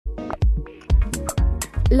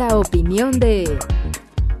La opinión de...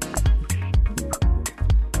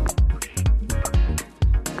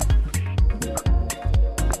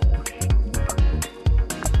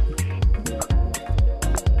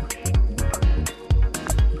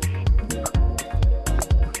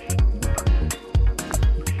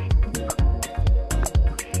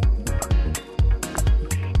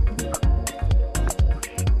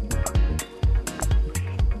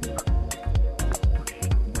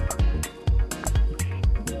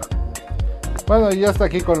 Bueno, ya está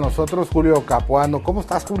aquí con nosotros Julio Capuano. ¿Cómo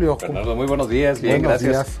estás, Julio? Fernando, muy buenos días, bien, Buenos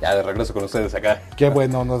gracias. días. Ya de regreso con ustedes acá. Qué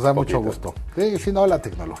bueno, nos da mucho Poquito. gusto. Sí, si no, la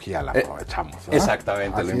tecnología la aprovechamos, ¿verdad?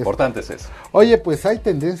 Exactamente, Así lo es. importante es eso. Oye, pues hay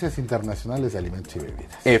tendencias internacionales de alimentos y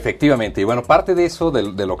bebidas. Efectivamente, y bueno, parte de eso,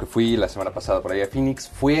 de lo que fui la semana pasada por ahí a Phoenix,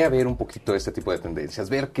 fue a ver un poquito este tipo de tendencias,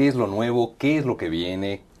 ver qué es lo nuevo, qué es lo que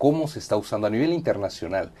viene, cómo se está usando a nivel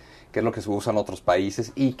internacional, qué es lo que se usa en otros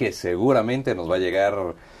países y que seguramente nos va a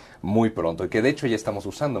llegar muy pronto, y que de hecho ya estamos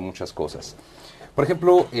usando muchas cosas. Por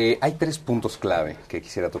ejemplo, hay 3 puntos clave que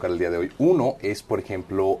quisiera tocar el día de hoy. Uno es, por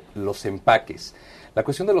ejemplo, los empaques. La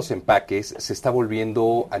cuestión de los empaques se está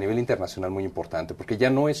volviendo a nivel internacional muy importante, porque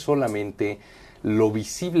ya no es solamente lo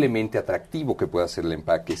visiblemente atractivo que puede hacer el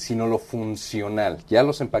empaque, sino lo funcional. Ya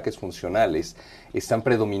los empaques funcionales están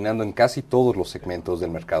predominando en casi todos los segmentos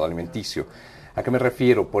del mercado alimenticio. ¿A qué me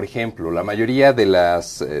refiero? Por ejemplo, la mayoría de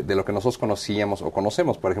lo que nosotros conocíamos o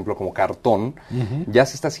conocemos, por ejemplo, como cartón, ya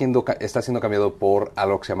está siendo cambiado por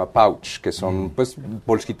algo que se llama pouch, que son pues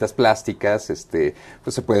bolsitas plásticas,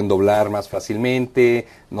 pues se pueden doblar más fácilmente,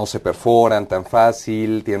 no se perforan tan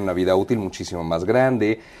fácil, tienen una vida útil muchísimo más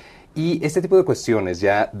grande. Y este tipo de cuestiones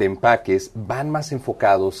ya de empaques van más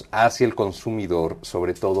enfocados hacia el consumidor,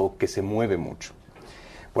 sobre todo que se mueve mucho.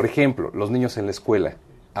 Por ejemplo, los niños en la escuela.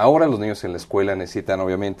 Ahora los niños en la escuela necesitan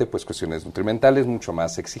obviamente pues cuestiones nutrimentales mucho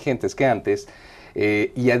más exigentes que antes,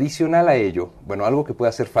 y adicional a ello, bueno, algo que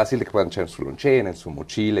pueda ser fácil de que puedan echar en su lonchera, en su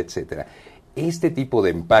mochila, etcétera. Este tipo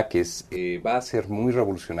de empaques va a ser muy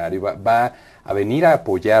revolucionario, va a venir a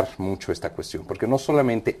apoyar mucho esta cuestión, porque no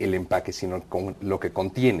solamente el empaque, sino con lo que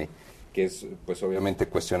contiene, que es pues obviamente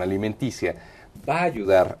cuestión alimenticia, va a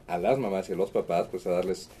ayudar a las mamás y a los papás pues a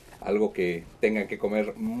darles algo que tengan que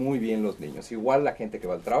comer muy bien los niños. Igual la gente que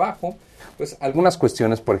va al trabajo, pues algunas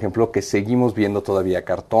cuestiones, por ejemplo, que seguimos viendo todavía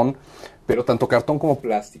cartón, pero tanto cartón como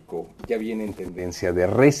plástico ya viene en tendencia de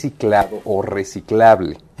reciclado o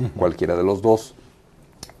reciclable, cualquiera de los dos.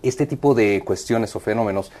 Este tipo de cuestiones o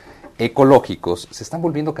fenómenos ecológicos se están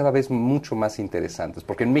volviendo cada vez mucho más interesantes,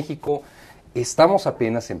 porque en México estamos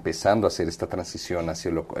apenas empezando a hacer esta transición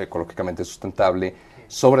hacia lo ecológicamente sustentable,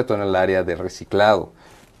 sobre todo en el área de reciclado.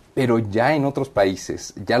 Pero ya en otros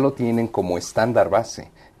países ya lo tienen como estándar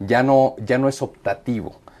base, ya no es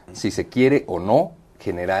optativo si se quiere o no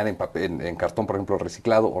generar en cartón, por ejemplo,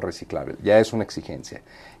 reciclado o reciclable, ya es una exigencia,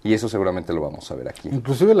 y eso seguramente lo vamos a ver aquí.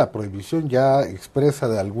 Inclusive la prohibición ya expresa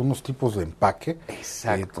de algunos tipos de empaque,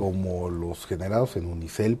 Exacto. como los generados en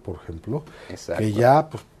unicel, por ejemplo, Exacto. que ya,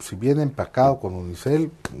 pues, si viene empacado con unicel,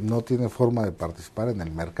 no tiene forma de participar en el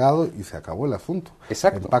mercado y se acabó el asunto.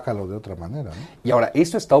 Exacto. Empácalo de otra manera, ¿no? Y ahora,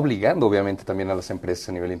 esto está obligando obviamente también a las empresas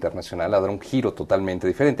a nivel internacional a dar un giro totalmente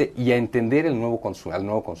diferente y a entender al nuevo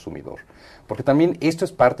consumidor. Porque también esto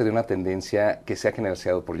es parte de una tendencia que se ha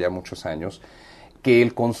generalizado por ya muchos años, que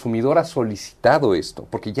el consumidor ha solicitado esto,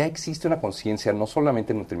 porque ya existe una conciencia no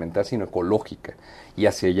solamente nutrimental, sino ecológica, y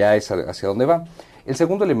hacia allá es hacia donde va. El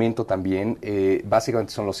segundo elemento también,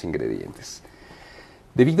 básicamente, son los ingredientes.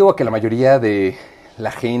 Debido a que la mayoría de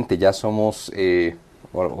la gente ya somos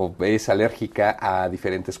o es alérgica a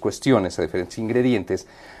diferentes cuestiones, a diferentes ingredientes,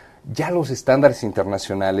 ya los estándares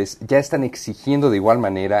internacionales ya están exigiendo de igual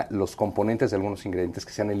manera los componentes de algunos ingredientes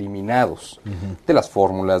que sean eliminados de las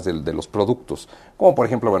fórmulas de los productos, como por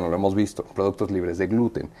ejemplo, bueno, lo hemos visto, productos libres de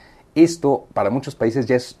gluten. Esto para muchos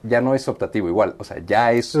países ya no es optativo igual, o sea,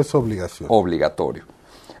 ya es obligación. Obligatorio.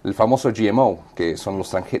 El famoso GMO, que son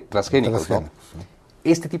los transgénicos, ¿no? Sí.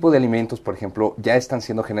 Este tipo de alimentos, por ejemplo, ya están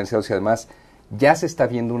siendo generalizados y además ya se está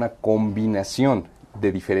viendo una combinación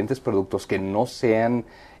de diferentes productos que no sean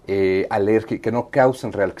que no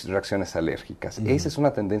causen reacciones alérgicas. Esa es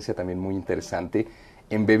una tendencia también muy interesante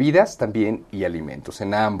en bebidas también y alimentos,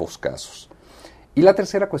 en ambos casos. Y la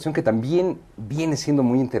tercera cuestión que también viene siendo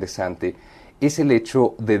muy interesante es el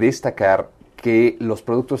hecho de destacar que los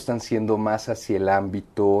productos están siendo más hacia el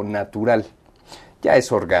ámbito natural. Ya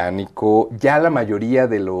es orgánico, ya la mayoría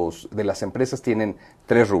de las empresas tienen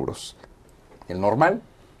 3 rubros. El normal,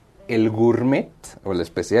 el gourmet o el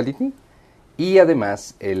specialty y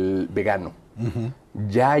además el vegano.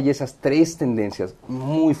 Ya hay esas 3 tendencias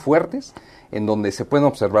muy fuertes en donde se pueden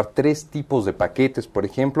observar 3 tipos de paquetes, por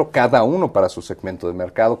ejemplo, cada uno para su segmento de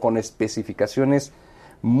mercado, con especificaciones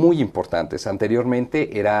muy importantes.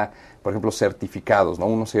 Anteriormente era, por ejemplo, certificados, ¿no?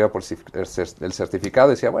 Uno se iba por el certificado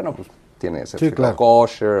y decía, bueno, pues tiene certificado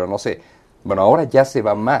kosher, o no sé. Bueno, ahora ya se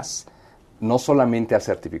va más, no solamente al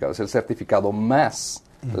certificado, es el certificado más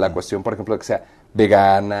la cuestión, por ejemplo, de que sea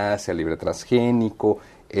vegana, sea libre transgénico,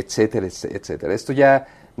 etcétera, etcétera. Esto ya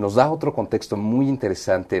nos da otro contexto muy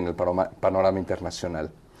interesante en el panorama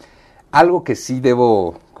internacional. Algo que sí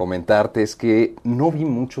debo comentarte es que no vi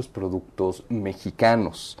muchos productos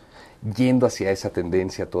mexicanos yendo hacia esa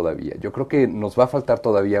tendencia todavía. Yo creo que nos va a faltar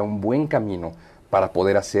todavía un buen camino para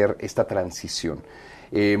poder hacer esta transición.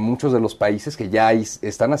 Muchos de los países que ya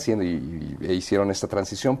están haciendo e hicieron esta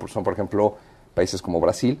transición son, por ejemplo, países como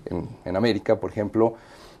Brasil, en América, por ejemplo.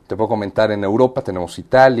 Te puedo comentar, en Europa tenemos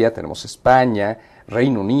Italia, tenemos España,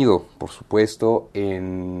 Reino Unido, por supuesto.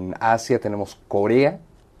 En Asia tenemos Corea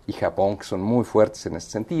y Japón, que son muy fuertes en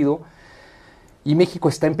este sentido. Y México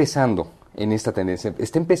está empezando en esta tendencia,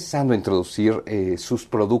 está empezando a introducir sus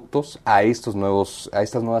productos a estas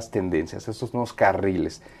nuevas tendencias, a estos nuevos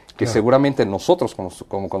carriles, que seguramente nosotros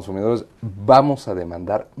como consumidores vamos a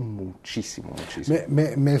demandar muchísimo.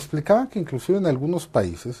 Me explicaba que inclusive en algunos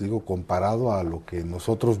países, comparado a lo que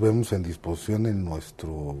nosotros vemos en disposición en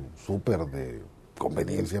nuestro súper de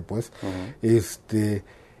conveniencia, pues,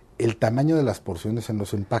 el tamaño de las porciones en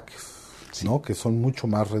los empaques, ¿no? Que son mucho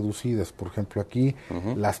más reducidas. Por ejemplo, aquí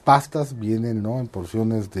las pastas vienen, ¿no?, en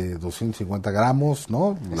porciones de 250 gramos,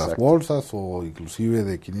 ¿no? Las bolsas, o inclusive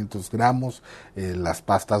de 500 gramos, las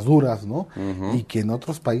pastas duras, ¿no? Y que en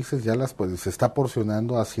otros países ya se está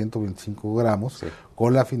porcionando a 125 gramos,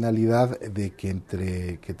 con la finalidad de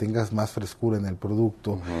que tengas más frescura en el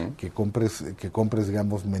producto, que compres,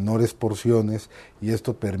 digamos, menores porciones, y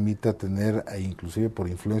esto permita tener, inclusive por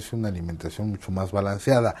influencia, una alimentación mucho más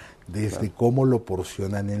balanceada, desde cómo lo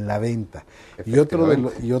porcionan en la venta. Y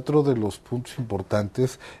otro de los puntos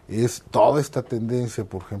importantes es toda esta tendencia,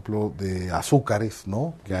 por ejemplo, de azúcares,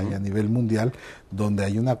 ¿no?, que hay a nivel mundial, donde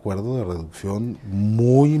hay un acuerdo de reducción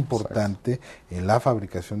muy importante en la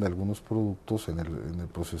fabricación de algunos productos, en el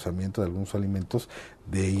procesamiento de algunos alimentos,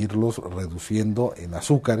 de irlos reduciendo en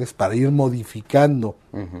azúcares para ir modificando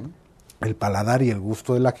el paladar y el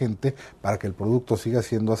gusto de la gente, para que el producto siga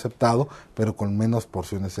siendo aceptado, pero con menos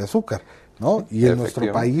porciones de azúcar, ¿no? Y en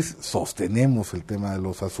nuestro país sostenemos el tema de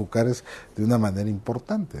los azúcares de una manera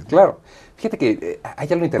importante, ¿no? Claro. Fíjate que hay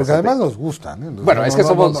algo interesante. Porque además nos gustan, ¿eh? Bueno, es que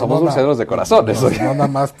somos dulceros de corazón. No nada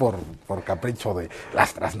más por capricho de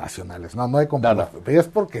las transnacionales. No hay compromiso. Es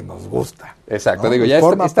porque nos gusta. Exacto. ¿no? Digo, ya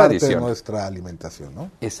forma esta parte edición de nuestra alimentación, ¿no?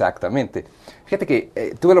 Exactamente. Fíjate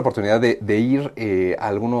que tuve la oportunidad de ir a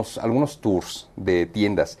algunos tours de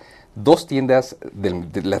tiendas. 2 tiendas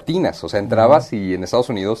de latinas, o sea, entrabas y en Estados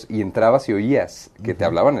Unidos, y entrabas y oías que te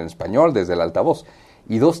hablaban en español desde el altavoz.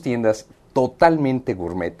 Y 2 tiendas totalmente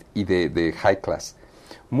gourmet y de high class.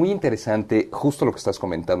 Muy interesante, justo lo que estás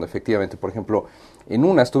comentando, efectivamente. Por ejemplo, en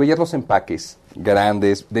unas tú veías los empaques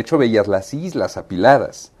grandes, de hecho veías las islas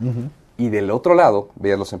apiladas. Y del otro lado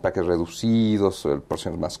veías los empaques reducidos,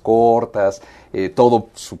 porciones más cortas, todo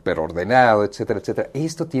súper ordenado, etcétera, etcétera.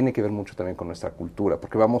 Esto tiene que ver mucho también con nuestra cultura,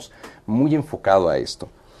 porque vamos muy enfocado a esto.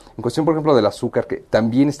 En cuestión, por ejemplo, del azúcar, que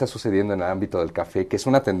también está sucediendo en el ámbito del café, que es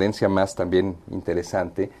una tendencia más también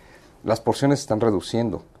interesante, las porciones se están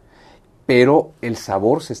reduciendo, pero el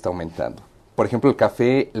sabor se está aumentando. Por ejemplo, el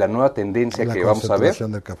café, la nueva tendencia que vamos a ver,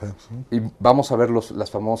 del café, y vamos a ver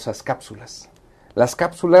las famosas cápsulas. Las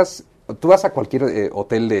cápsulas, tú vas a cualquier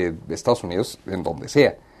hotel de Estados Unidos, en donde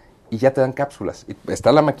sea, y ya te dan cápsulas. Y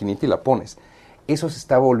está la maquinita y la pones. Eso se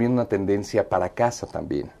está volviendo una tendencia para casa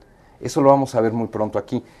también. Eso lo vamos a ver muy pronto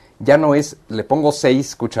aquí. Ya no es, le pongo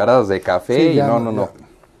 6 cucharadas de café no.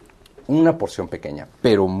 Una porción pequeña,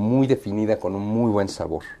 pero muy definida, con un muy buen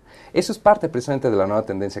sabor. Eso es parte precisamente de la nueva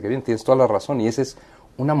tendencia que viene. Tienes toda la razón, y esa es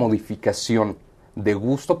una modificación de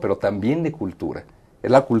gusto, pero también de cultura. Es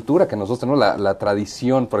la cultura que nosotros tenemos, la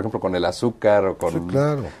tradición, por ejemplo, con el azúcar o con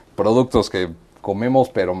productos que comemos,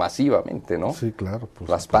 pero masivamente, ¿no? Sí, claro.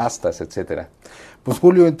 Las pastas, etcétera. Pues,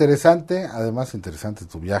 Julio, interesante, además interesante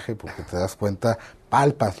tu viaje, porque te das cuenta,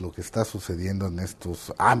 palpas lo que está sucediendo en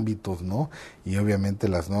estos ámbitos, ¿no? Y obviamente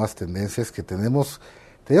las nuevas tendencias que tenemos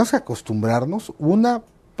que acostumbrarnos,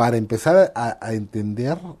 para empezar a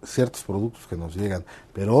entender ciertos productos que nos llegan,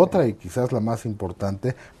 pero otra, y quizás la más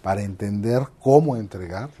importante, para entender cómo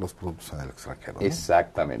entregar los productos en el extranjero, ¿no?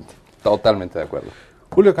 Exactamente, totalmente de acuerdo.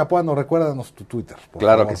 Julio Capuano, recuérdanos tu Twitter, por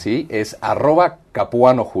Claro favor. que sí, es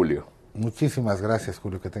 @CapuanoJulio. Muchísimas gracias,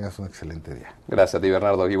 Julio, que tengas un excelente día. Gracias a ti,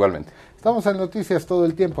 Bernardo, igualmente. Estamos en Noticias todo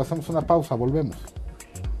el tiempo, hacemos una pausa, volvemos.